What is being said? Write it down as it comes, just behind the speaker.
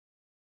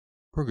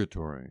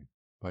Purgatory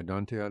by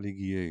Dante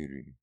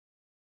Alighieri.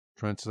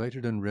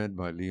 Translated and read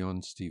by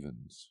Leon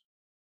Stevens.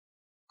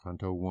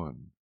 Canto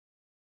 1.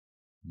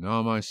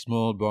 Now my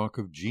small bark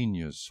of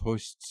genius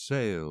hoists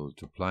sail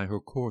to ply her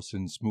course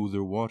in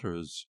smoother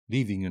waters,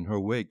 leaving in her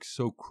wake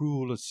so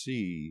cruel a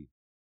sea.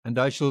 And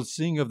I shall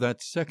sing of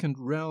that second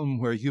realm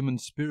where human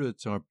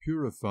spirits are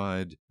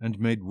purified and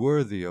made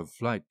worthy of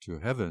flight to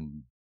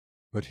heaven.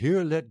 But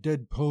here let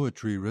dead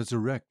poetry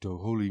resurrect, O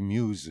holy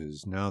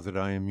muses, now that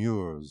I am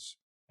yours.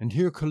 And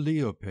here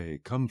Calliope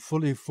come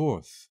fully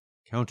forth,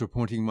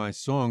 counterpointing my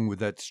song with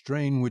that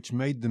strain which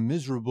made the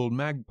miserable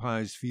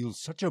magpies feel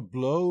such a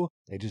blow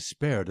they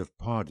despaired of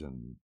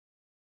pardon.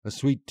 A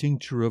sweet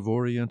tincture of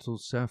oriental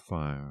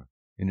sapphire,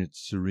 in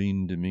its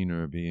serene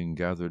demeanour being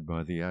gathered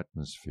by the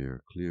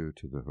atmosphere clear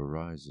to the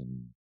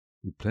horizon,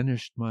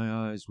 replenished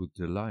my eyes with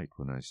delight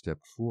when I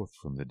stepped forth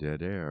from the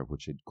dead air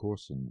which had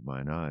coarsened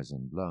mine eyes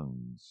and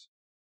lungs.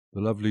 The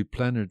lovely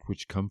planet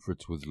which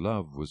comforts with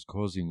love was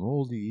causing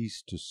all the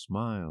east to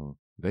smile,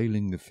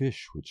 veiling the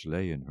fish which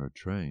lay in her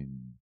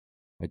train.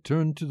 I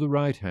turned to the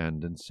right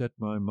hand and set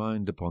my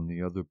mind upon the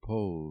other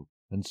pole,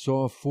 and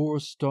saw 4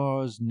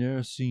 stars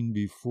ne'er seen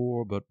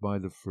before but by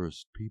the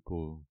first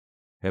people.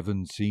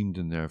 Heaven seemed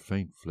in their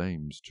faint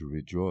flames to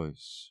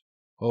rejoice.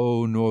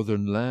 O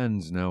northern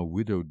lands, now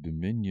widowed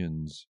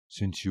dominions,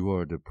 since you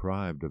are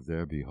deprived of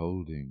their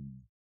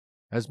beholding!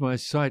 As my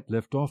sight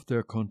left off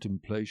their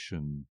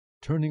contemplation,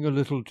 turning a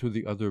little to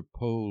the other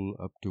pole,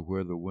 up to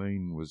where the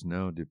wain was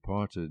now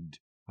departed,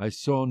 I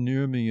saw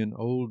near me an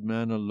old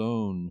man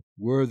alone,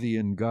 worthy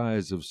in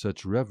guise of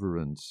such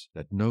reverence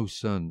that no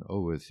son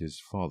oweth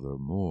his father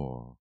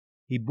more.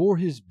 He bore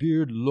his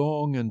beard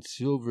long and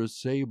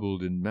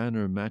silver-sabled in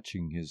manner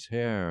matching his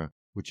hair,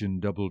 which in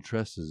double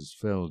tresses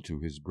fell to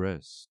his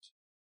breast.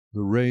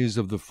 The rays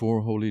of the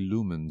 4 holy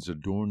lumens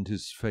adorned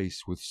his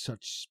face with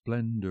such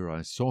splendour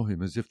I saw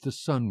him as if the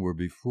sun were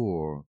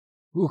before.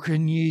 "Who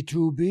can ye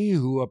two be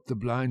who up the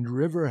blind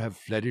river have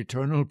fled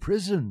eternal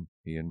prison?"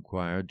 he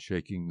inquired,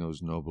 shaking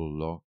those noble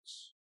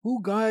locks. "Who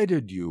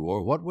guided you,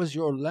 or what was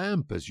your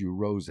lamp as you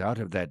rose out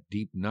of that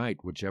deep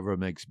night which ever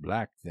makes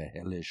black the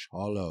hellish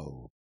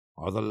hollow?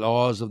 Are the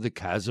laws of the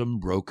chasm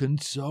broken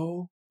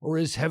so? Or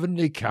is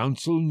heavenly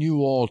counsel new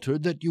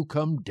altered, that you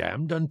come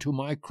damned unto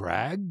my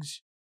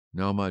crags?"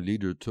 Now my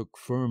leader took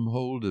firm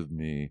hold of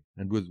me,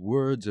 and with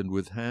words and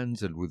with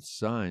hands and with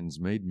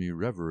signs made me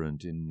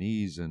reverent in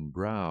knees and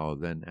brow,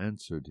 then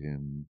answered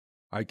him,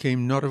 "I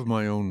came not of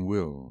my own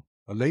will.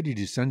 A lady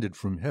descended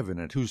from heaven,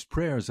 at whose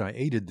prayers I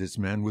aided this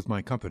man with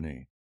my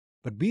company.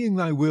 But being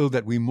thy will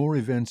that we more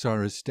events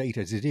our estate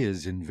as it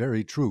is in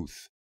very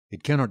truth,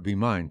 it cannot be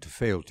mine to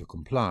fail to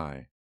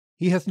comply.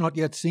 He hath not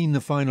yet seen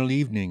the final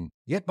evening,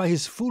 yet by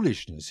his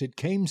foolishness it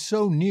came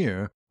so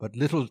near, but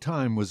little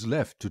time was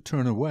left to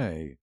turn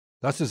away.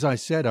 Thus, as I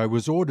said, I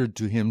was ordered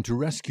to him to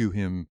rescue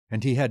him,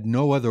 and he had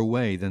no other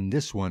way than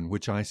this one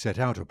which I set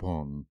out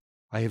upon.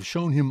 I have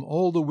shown him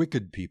all the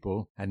wicked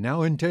people, and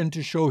now intend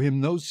to show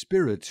him those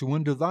spirits who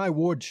under thy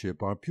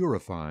wardship are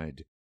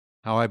purified.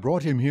 How I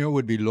brought him here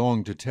would be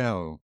long to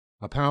tell.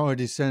 A power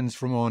descends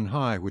from on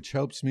high, which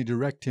helps me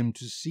direct him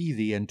to see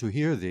thee and to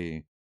hear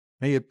thee.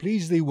 May it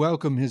please thee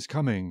welcome his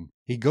coming.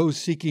 He goes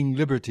seeking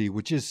liberty,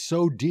 which is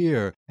so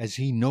dear, as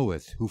he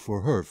knoweth who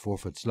for her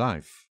forfeits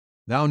life.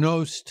 Thou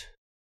know'st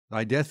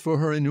thy death for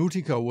her in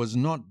Utica was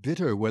not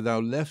bitter, where thou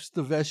left'st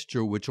the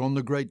vesture which on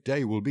the great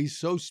day will be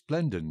so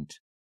splendent.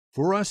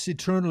 For us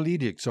eternal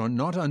edicts are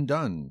not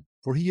undone,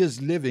 for he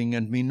is living,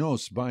 and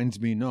Minos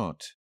binds me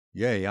not.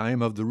 Yea, I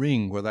am of the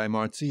ring where thy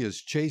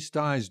Marcia's chaste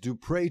eyes do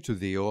pray to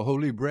thee, O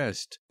holy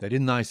breast, that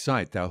in thy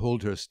sight thou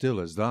hold her still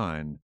as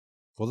thine.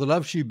 For the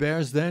love she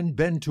bears, then,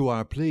 bend to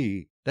our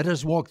plea. Let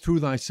us walk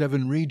through thy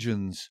 7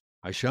 regions.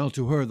 I shall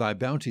to her thy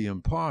bounty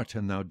impart,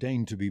 and thou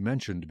deign to be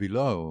mentioned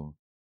below."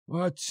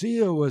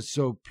 "Marcia was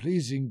so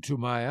pleasing to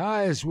my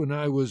eyes when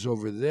I was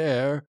over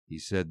there," he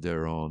said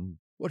thereon.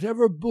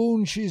 "Whatever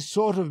boon she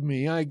sought of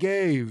me I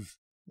gave.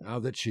 Now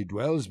that she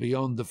dwells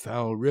beyond the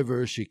foul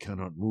river, she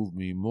cannot move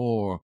me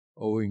more,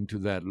 owing to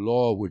that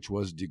law which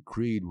was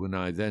decreed when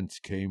I thence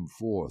came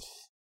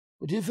forth.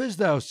 But if, as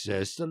thou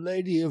sayest, a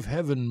lady of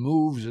heaven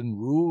moves and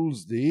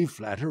rules thee,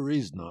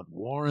 flattery's not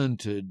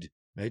warranted.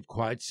 May it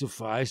quite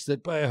suffice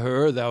that by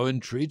her thou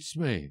entreat'st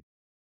me.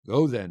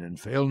 Go then, and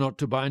fail not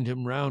to bind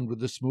him round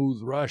with a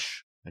smooth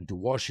rush, and to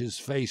wash his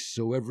face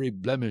so every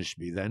blemish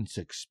be thence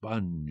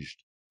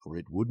expunged. For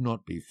it would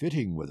not be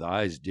fitting, with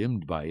eyes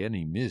dimmed by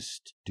any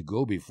mist, to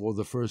go before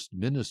the first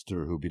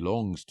minister who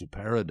belongs to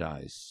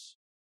paradise.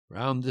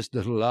 Round this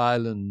little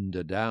island,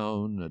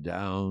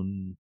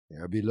 adown,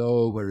 there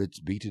below where it's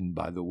beaten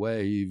by the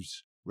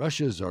waves,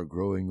 rushes are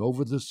growing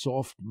over the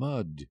soft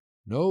mud.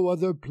 No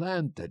other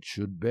plant that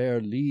should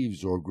bear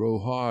leaves or grow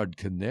hard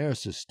can there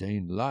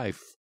sustain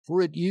life,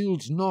 for it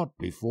yields not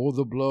before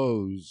the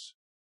blows.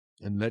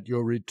 And let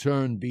your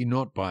return be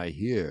not by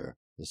here.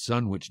 The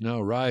sun which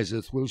now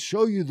riseth will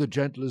show you the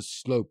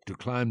gentlest slope to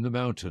climb the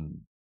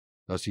mountain.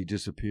 Thus he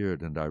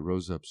disappeared, and I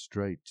rose up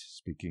straight,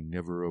 speaking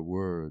never a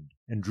word,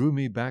 and drew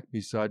me back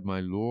beside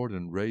my lord,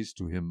 and raised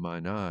to him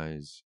mine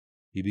eyes.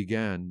 He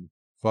began,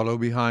 "Follow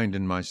behind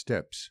in my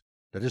steps.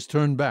 Let us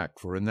turn back,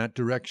 for in that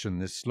direction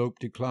this slope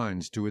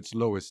declines to its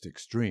lowest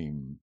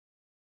extreme."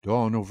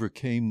 Dawn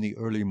overcame the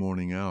early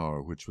morning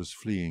hour which was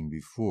fleeing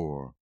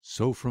before,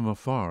 so from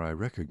afar I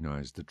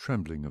recognized the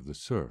trembling of the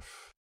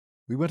surf.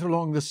 We went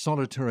along the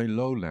solitary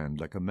lowland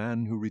like a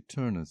man who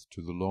returneth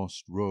to the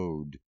lost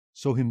road.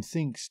 So him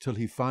thinks till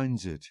he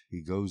finds it,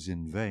 he goes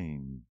in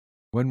vain.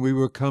 When we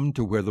were come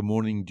to where the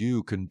morning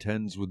dew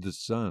contends with the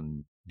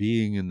sun,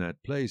 being in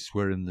that place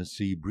where in the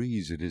sea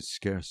breeze it is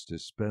scarce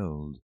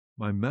dispelled,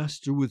 my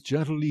master with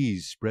gentle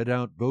ease spread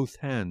out both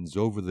hands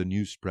over the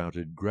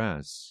new-sprouted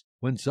grass,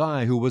 whence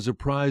I, who was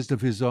apprised of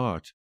his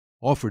art,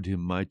 offered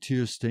him my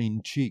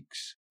tear-stained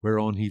cheeks,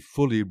 whereon he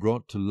fully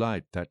brought to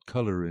light that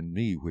colour in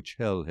me which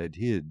hell had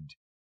hid.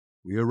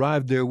 We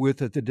arrived therewith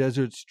at the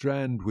desert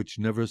strand, which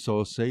never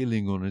saw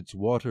sailing on its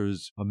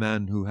waters a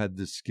man who had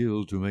the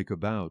skill to make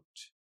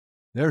about.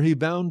 There he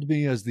bound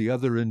me as the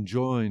other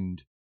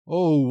enjoined.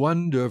 O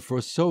wonder,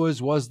 for so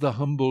as was the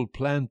humble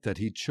plant that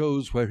he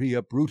chose where he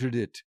uprooted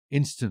it,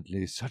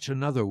 instantly such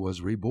another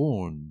was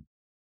reborn.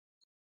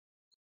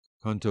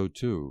 Canto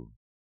II.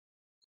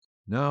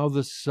 Now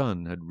the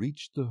sun had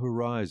reached the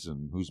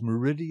horizon, whose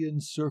meridian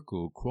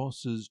circle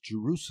crosses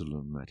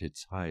Jerusalem at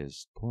its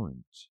highest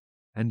point.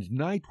 And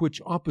night,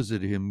 which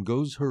opposite him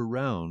goes her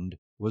round,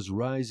 was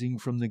rising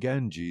from the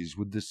Ganges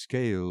with the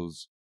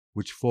scales,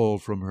 which fall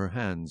from her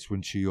hands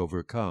when she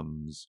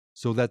overcomes,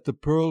 so that the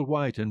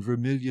pearl-white and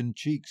vermilion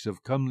cheeks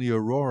of comely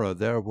Aurora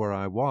there where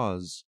I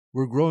was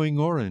were growing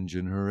orange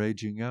in her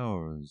aging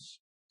hours.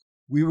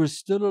 We were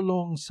still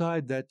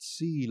alongside that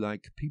sea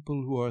like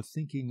people who are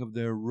thinking of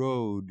their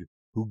road,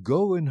 who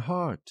go in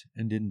heart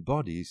and in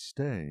body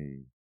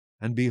stay.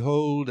 And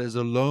behold, as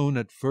alone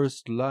at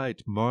first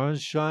light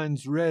Mars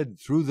shines red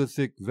through the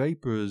thick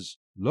vapours,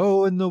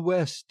 low in the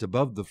west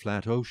above the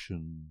flat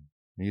ocean,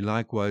 me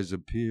likewise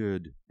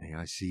appeared, may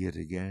I see it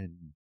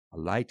again, a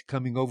light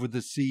coming over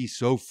the sea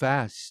so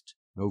fast,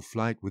 no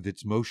flight with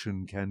its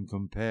motion can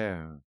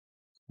compare.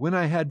 When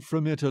I had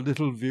from it a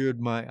little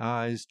veered my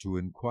eyes to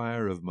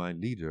inquire of my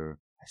leader,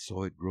 I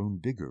saw it grown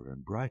bigger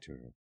and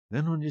brighter.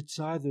 Then on its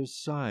either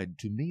side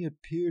to me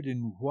appeared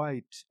in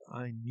white,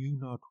 I knew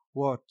not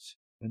what,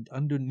 and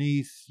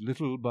underneath,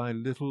 little by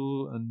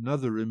little,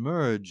 another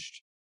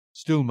emerged.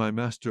 Still my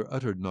master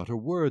uttered not a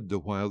word, the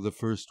while the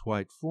first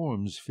white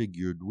forms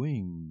figured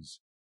wings.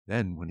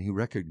 Then, when he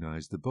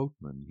recognized the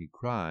boatman, he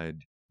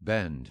cried,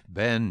 "Bend,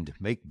 bend,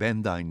 make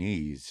bend thy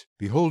knees.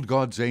 Behold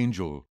God's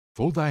angel.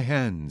 Fold thy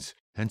hands,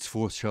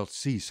 henceforth shalt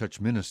see such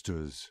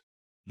ministers.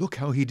 Look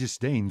how he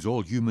disdains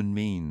all human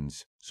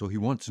means. So he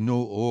wants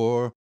no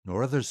oar,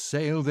 nor other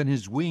sail than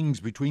his wings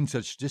between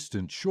such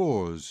distant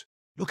shores.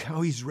 Look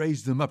how he's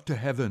raised them up to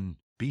heaven,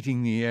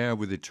 beating the air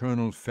with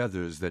eternal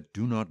feathers that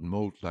do not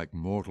moult like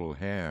mortal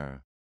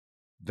hair."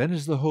 Then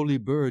as the holy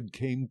bird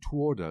came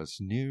toward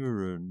us,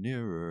 nearer,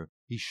 nearer,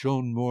 he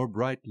shone more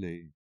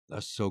brightly.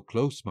 Thus so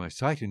close my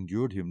sight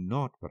endured him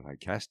not, but I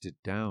cast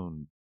it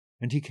down.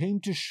 And he came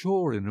to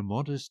shore in a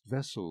modest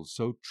vessel,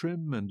 so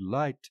trim and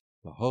light,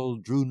 the hull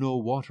drew no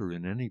water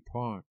in any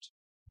part.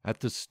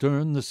 At the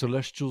stern the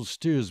celestial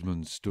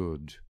steersman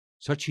stood.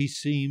 Such he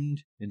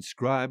seemed,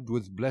 inscribed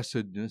with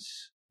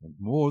blessedness, and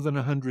more than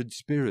 100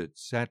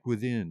 spirits sat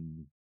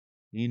within.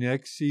 In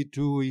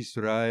exitu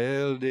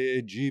Israel de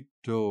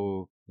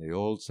Egypto, they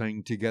all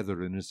sang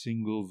together in a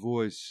single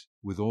voice,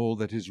 with all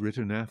that is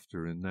written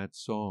after in that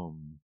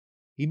psalm.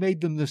 He made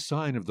them the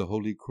sign of the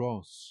Holy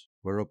Cross,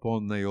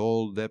 whereupon they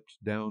all leapt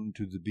down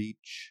to the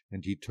beach,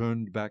 and he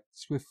turned back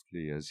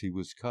swiftly as he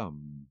was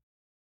come.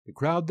 The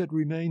crowd that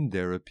remained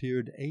there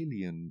appeared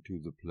alien to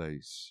the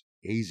place,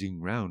 gazing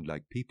round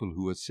like people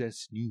who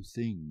assess new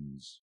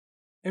things.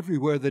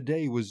 Everywhere the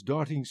day was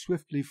darting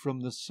swiftly from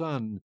the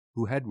sun,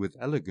 who had with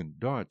elegant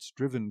darts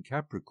driven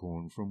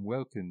Capricorn from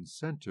Welkin's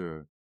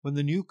centre, when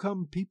the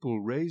new-come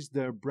people raised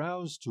their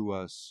brows to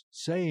us,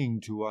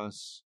 saying to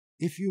us,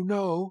 "If you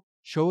know,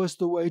 show us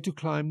the way to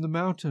climb the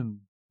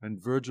mountain." And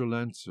Virgil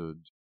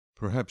answered,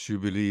 "Perhaps you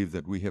believe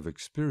that we have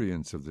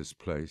experience of this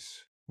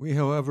place. We,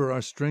 however,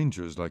 are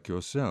strangers like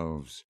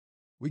yourselves.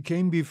 We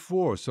came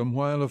before, some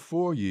while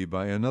afore ye,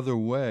 by another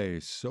way,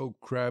 so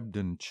crabbed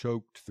and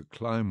choked the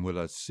climb will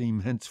us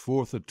seem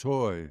henceforth a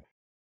toy."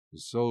 The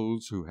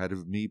souls who had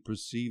of me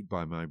perceived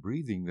by my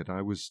breathing that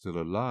I was still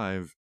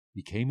alive,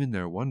 became in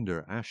their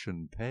wonder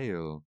ashen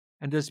pale,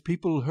 and as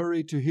people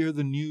hurry to hear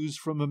the news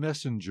from a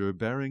messenger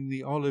bearing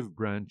the olive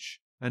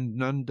branch, and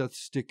none doth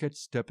stick at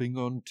stepping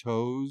on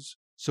toes,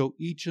 so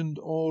each and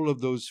all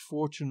of those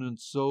fortunate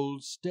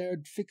souls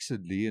stared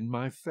fixedly in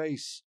my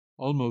face,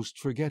 almost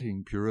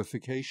forgetting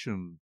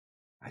purification.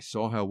 I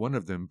saw how one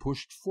of them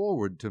pushed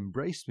forward to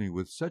embrace me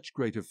with such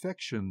great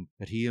affection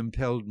that he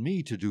impelled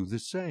me to do the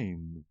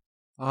same.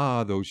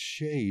 Ah, those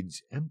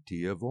shades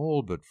empty of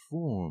all but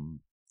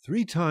form!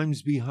 3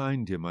 times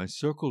behind him I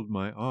circled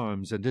my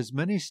arms, and as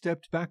many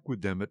stepped back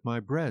with them at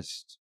my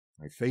breast.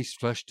 My face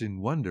flushed in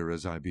wonder,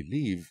 as I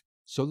believe.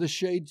 So the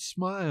shade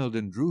smiled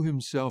and drew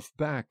himself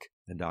back,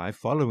 and I,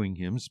 following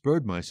him,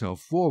 spurred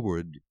myself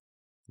forward.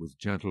 With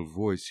gentle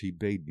voice he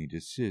bade me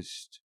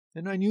desist,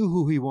 and I knew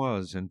who he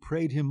was, and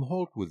prayed him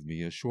halt with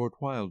me a short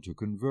while to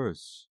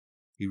converse.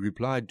 He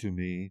replied to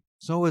me,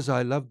 So as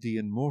I love thee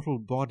in mortal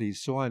body,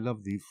 so I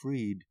love thee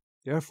freed,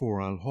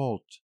 therefore I'll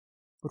halt.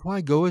 But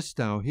why goest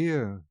thou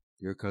here?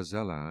 Dear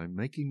Cosella, I'm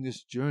making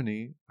this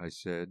journey, I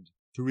said,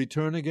 to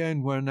return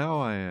again where now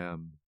I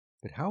am.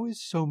 But how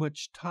is so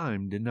much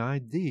time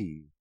denied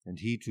thee? And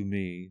he to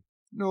me,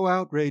 No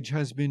outrage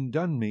has been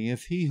done me,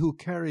 if he who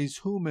carries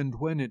whom and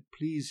when it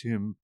please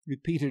him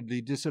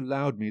repeatedly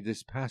disallowed me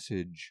this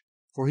passage,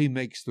 for he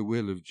makes the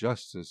will of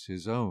justice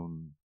his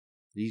own.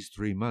 These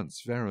 3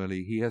 months,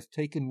 verily, he hath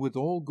taken with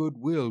all good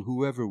will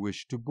whoever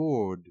wished to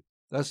board.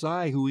 Thus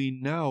I, who e'en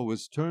now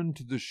was turned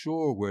to the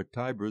shore where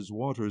Tiber's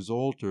waters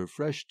alter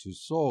fresh to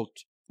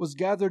salt, was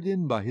gathered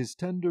in by his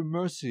tender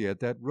mercy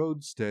at that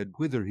roadstead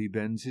whither he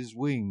bends his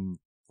wing,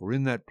 for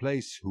in that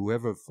place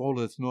whoever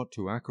falleth not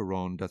to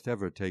Acheron doth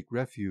ever take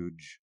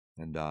refuge.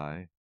 And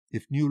I,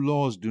 if new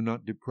laws do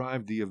not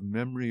deprive thee of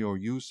memory or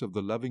use of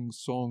the loving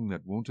song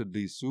that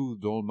wontedly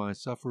soothed all my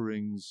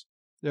sufferings,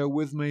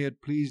 therewith may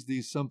it please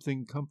thee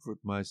something comfort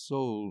my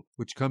soul,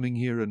 which coming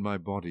here in my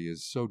body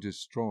is so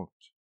distraught.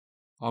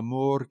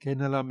 Amor che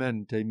nella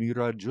mente mi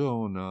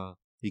ragiona,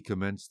 he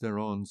commenced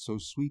thereon so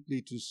sweetly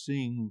to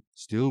sing,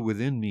 still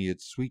within me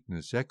its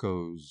sweetness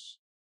echoes.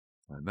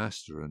 My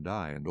master and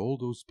I, and all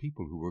those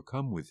people who were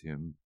come with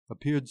him,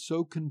 appeared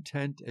so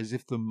content as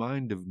if the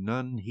mind of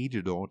none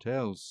heeded aught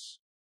else.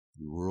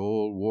 We were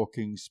all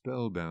walking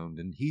spellbound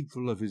and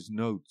heedful of his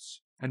notes,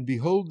 and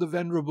behold the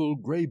venerable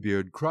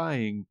greybeard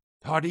crying,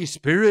 Tardy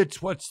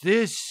spirits, what's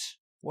this?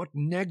 What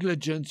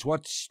negligence,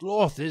 what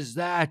sloth is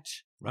that?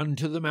 Run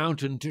to the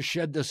mountain to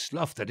shed the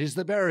slough that is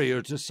the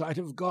barrier to sight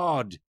of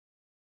God.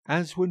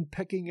 As when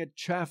pecking at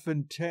chaff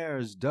and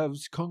tares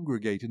doves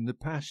congregate in the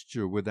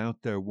pasture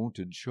without their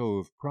wonted show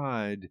of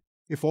pride,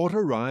 if aught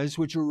arise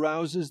which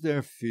arouses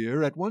their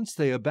fear, at once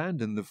they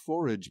abandon the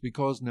forage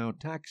because now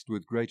taxed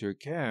with greater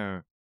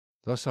care.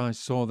 Thus I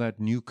saw that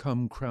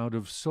new-come crowd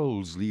of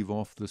souls leave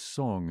off the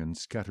song and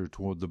scatter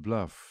toward the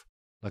bluff,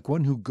 like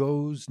one who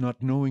goes,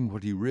 not knowing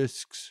what he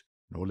risks.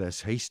 No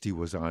less hasty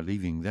was I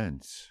leaving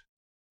thence.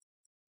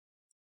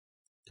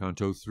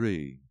 Canto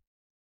 3.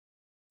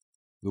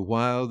 The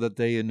while that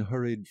they in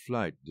hurried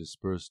flight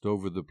dispersed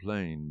over the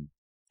plain,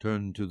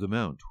 turned to the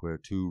mount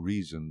whereto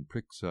reason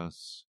pricks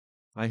us,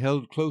 I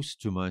held close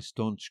to my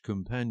staunch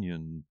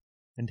companion,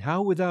 and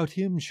how without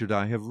him should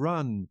I have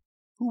run?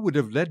 Who would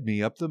have led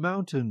me up the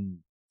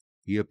mountain?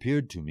 He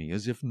appeared to me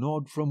as if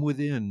gnawed from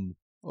within.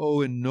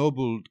 O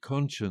ennobled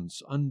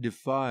conscience,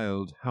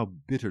 undefiled, how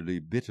bitterly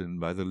bitten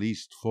by the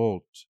least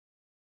fault!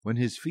 When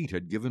his feet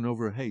had given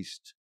over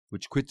haste,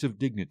 which quits of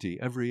dignity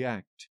every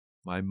act,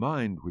 my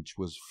mind, which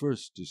was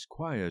first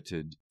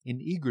disquieted, in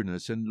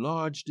eagerness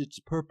enlarged its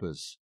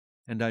purpose,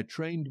 and I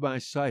trained my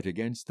sight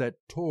against that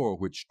tor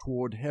which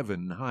toward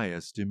heaven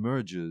highest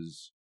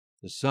emerges.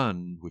 The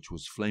sun, which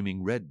was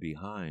flaming red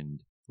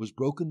behind, was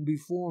broken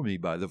before me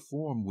by the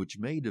form which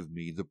made of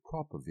me the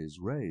prop of his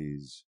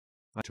rays.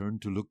 I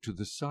turned to look to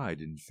the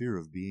side in fear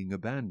of being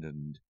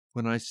abandoned,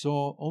 when I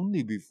saw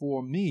only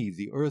before me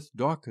the earth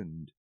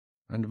darkened.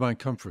 And my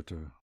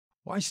comforter,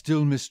 why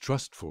still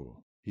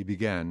mistrustful? He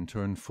began,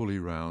 turned fully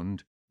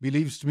round.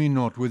 Believest me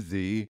not with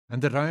thee,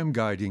 and that I am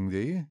guiding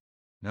thee?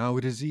 Now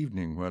it is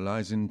evening, where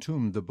lies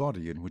entombed the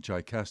body in which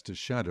I cast a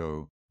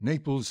shadow.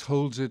 Naples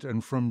holds it,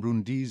 and from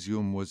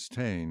Brundisium was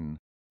ta'en.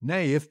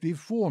 Nay, if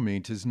before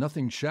me 'tis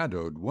nothing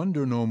shadowed,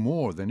 wonder no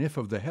more than if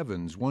of the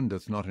heavens one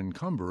doth not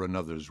encumber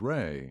another's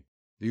ray.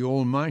 The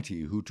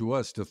Almighty, who to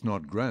us doth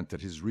not grant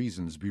that his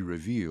reasons be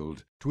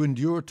revealed, to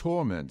endure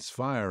torments,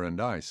 fire and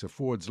ice,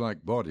 affords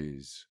like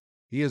bodies.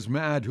 He is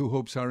mad who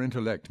hopes our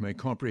intellect may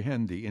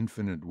comprehend the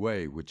infinite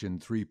way which in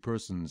 3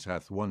 persons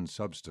hath one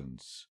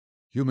substance.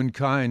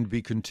 Humankind,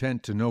 be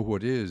content to know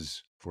what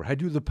is, for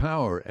had you the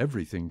power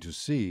everything to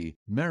see,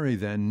 Mary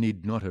then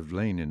need not have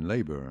lain in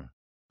labour.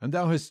 And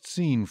thou hast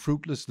seen,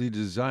 fruitlessly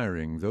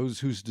desiring, those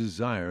whose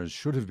desires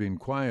should have been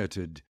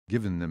quieted,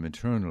 given them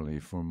eternally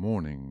for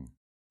mourning.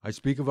 I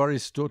speak of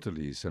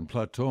Aristoteles and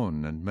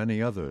Platon and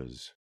many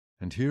others.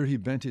 And here he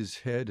bent his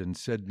head and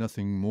said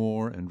nothing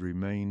more, and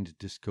remained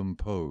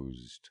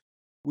discomposed.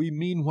 We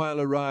meanwhile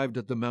arrived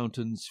at the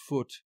mountain's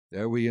foot.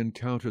 There we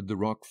encountered the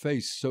rock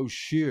face so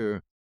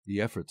sheer, the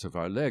efforts of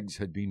our legs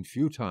had been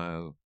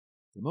futile.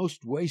 The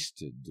most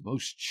wasted, the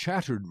most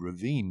shattered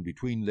ravine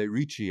between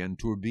Lerici and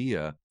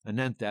Turbia,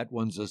 anent that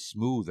one's a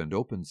smooth and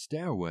open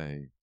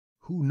stairway.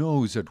 Who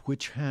knows at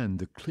which hand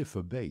the cliff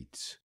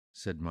abates?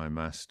 Said my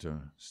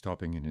master,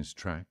 stopping in his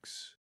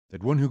tracks,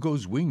 that one who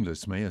goes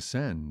wingless may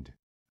ascend.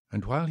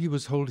 And while he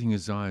was holding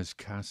his eyes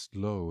cast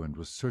low, and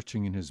was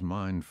searching in his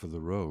mind for the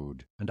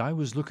road, and I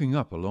was looking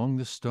up along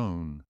the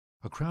stone,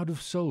 a crowd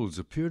of souls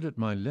appeared at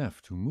my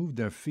left, who moved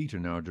their feet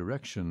in our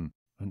direction,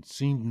 and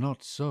seemed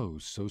not so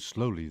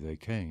slowly they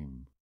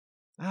came.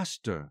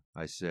 Master,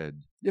 I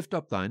said, lift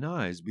up thine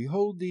eyes,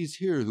 behold these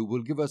here who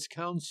will give us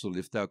counsel,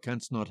 if thou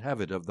canst not have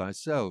it of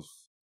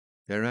thyself.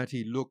 Thereat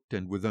he looked,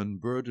 and with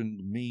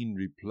unburdened mien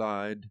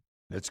replied,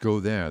 Let's go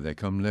there, they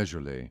come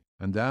leisurely,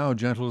 and thou,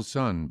 gentle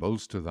son,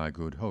 bolster thy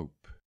good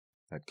hope.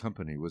 That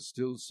company was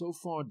still so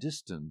far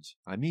distant,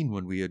 I mean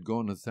when we had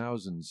gone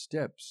 1,000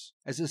 steps,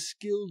 as a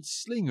skilled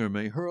slinger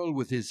may hurl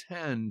with his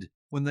hand,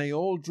 when they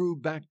all drew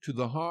back to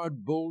the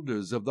hard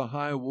boulders of the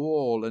high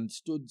wall, and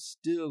stood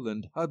still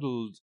and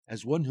huddled,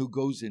 as one who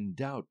goes in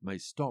doubt may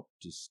stop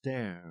to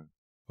stare.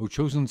 O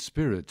chosen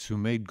spirits, who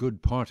made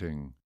good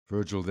parting,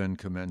 Virgil then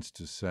commenced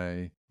to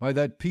say, by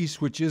that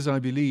peace which is, I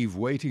believe,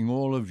 waiting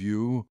all of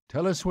you,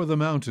 tell us where the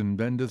mountain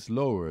bendeth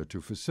lower to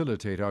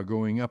facilitate our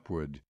going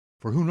upward,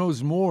 for who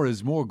knows more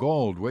is more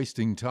galled,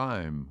 wasting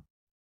time.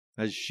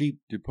 As sheep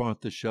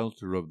depart the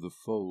shelter of the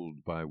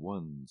fold, by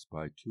ones,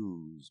 by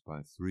twos,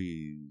 by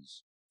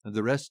threes, and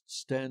the rest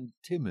stand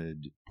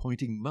timid,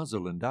 pointing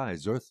muzzle and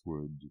eyes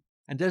earthward.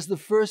 And as the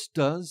first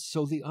does,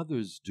 so the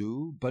others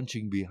do,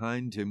 bunching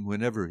behind him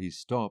whenever he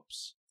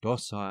stops,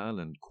 docile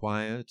and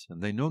quiet,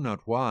 and they know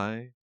not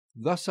why.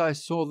 Thus I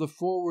saw the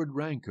forward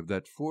rank of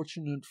that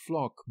fortunate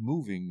flock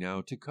moving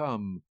now to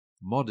come,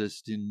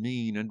 modest in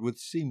mien and with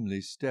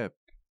seemly step.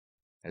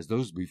 As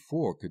those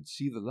before could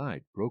see the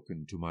light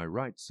broken to my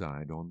right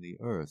side on the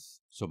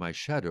earth, so my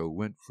shadow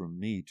went from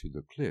me to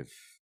the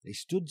cliff, they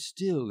stood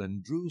still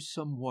and drew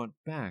somewhat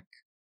back,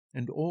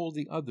 and all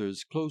the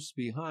others close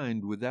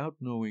behind, without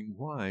knowing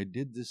why,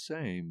 did the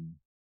same.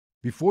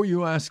 Before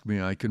you ask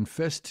me, I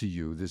confess to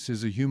you this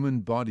is a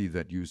human body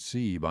that you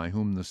see, by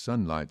whom the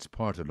sunlight's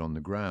parted on the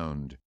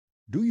ground.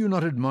 Do you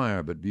not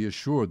admire, but be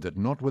assured that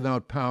not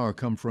without power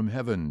come from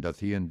heaven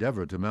doth he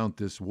endeavour to mount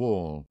this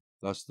wall.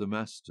 Thus the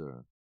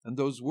master. And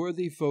those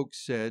worthy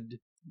folks said,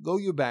 Go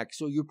you back,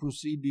 so you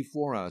proceed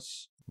before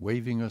us,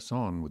 waving us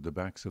on with the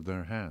backs of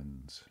their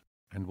hands.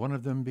 And one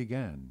of them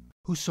began,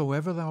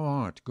 Whosoever thou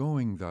art,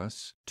 going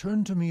thus,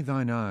 turn to me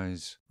thine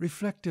eyes,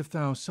 reflect if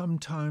thou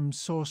sometime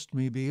saw'st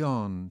me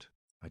beyond.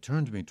 I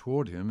turned me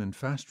toward him, and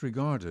fast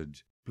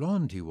regarded.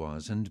 Blond he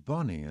was, and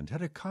bonny, and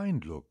had a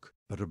kind look,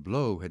 but a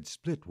blow had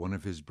split one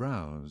of his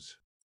brows.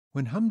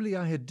 When humbly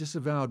I had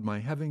disavowed my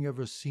having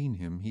ever seen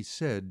him, he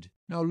said,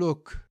 Now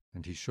look,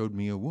 and he showed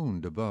me a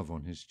wound above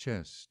on his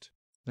chest.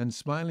 Then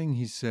smiling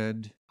he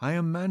said, I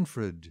am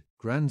Manfred,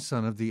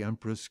 grandson of the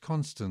Empress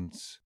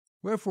Constance.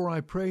 Wherefore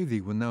I pray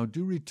thee, when thou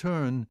do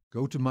return,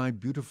 go to my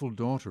beautiful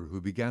daughter, who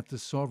begat the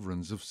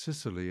sovereigns of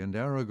Sicily and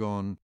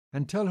Aragon,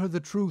 and tell her the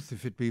truth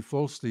if it be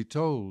falsely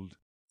told.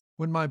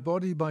 When my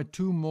body by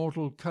 2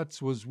 mortal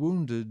cuts was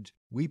wounded,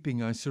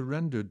 weeping I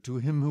surrendered to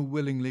him who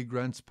willingly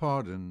grants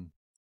pardon.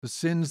 The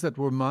sins that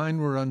were mine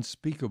were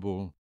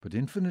unspeakable, but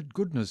infinite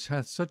goodness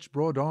hath such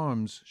broad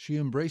arms, she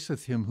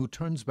embraceth him who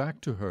turns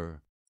back to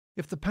her.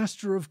 If the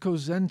pastor of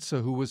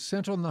Cosenza, who was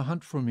sent on the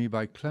hunt for me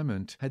by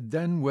Clement, had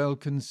then well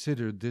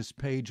considered this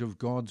page of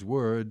God's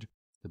word,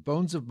 the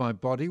bones of my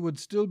body would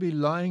still be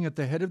lying at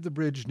the head of the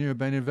bridge near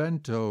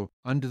Benevento,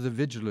 under the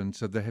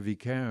vigilance of the heavy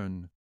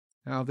cairn.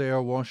 Now they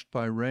are washed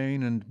by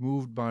rain and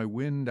moved by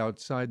wind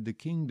outside the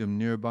kingdom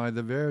near by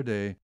the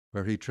Verde,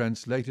 where he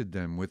translated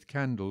them with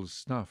candles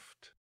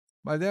snuffed.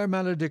 By their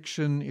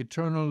malediction,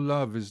 eternal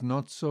love is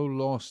not so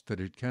lost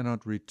that it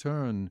cannot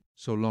return,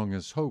 so long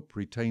as hope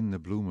retain the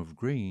bloom of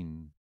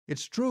green.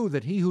 It's true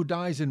that he who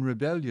dies in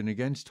rebellion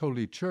against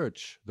Holy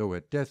Church, though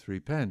at death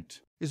repent,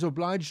 is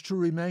obliged to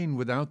remain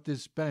without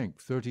this bank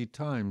 30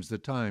 times the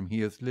time he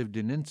hath lived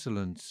in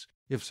insolence,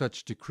 if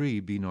such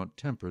decree be not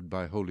tempered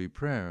by holy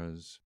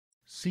prayers.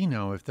 See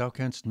now if thou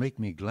canst make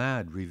me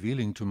glad,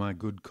 revealing to my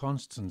good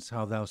Constance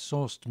how thou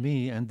saw'st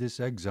me and this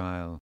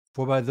exile.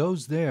 For by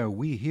those there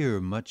we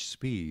here much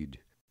speed.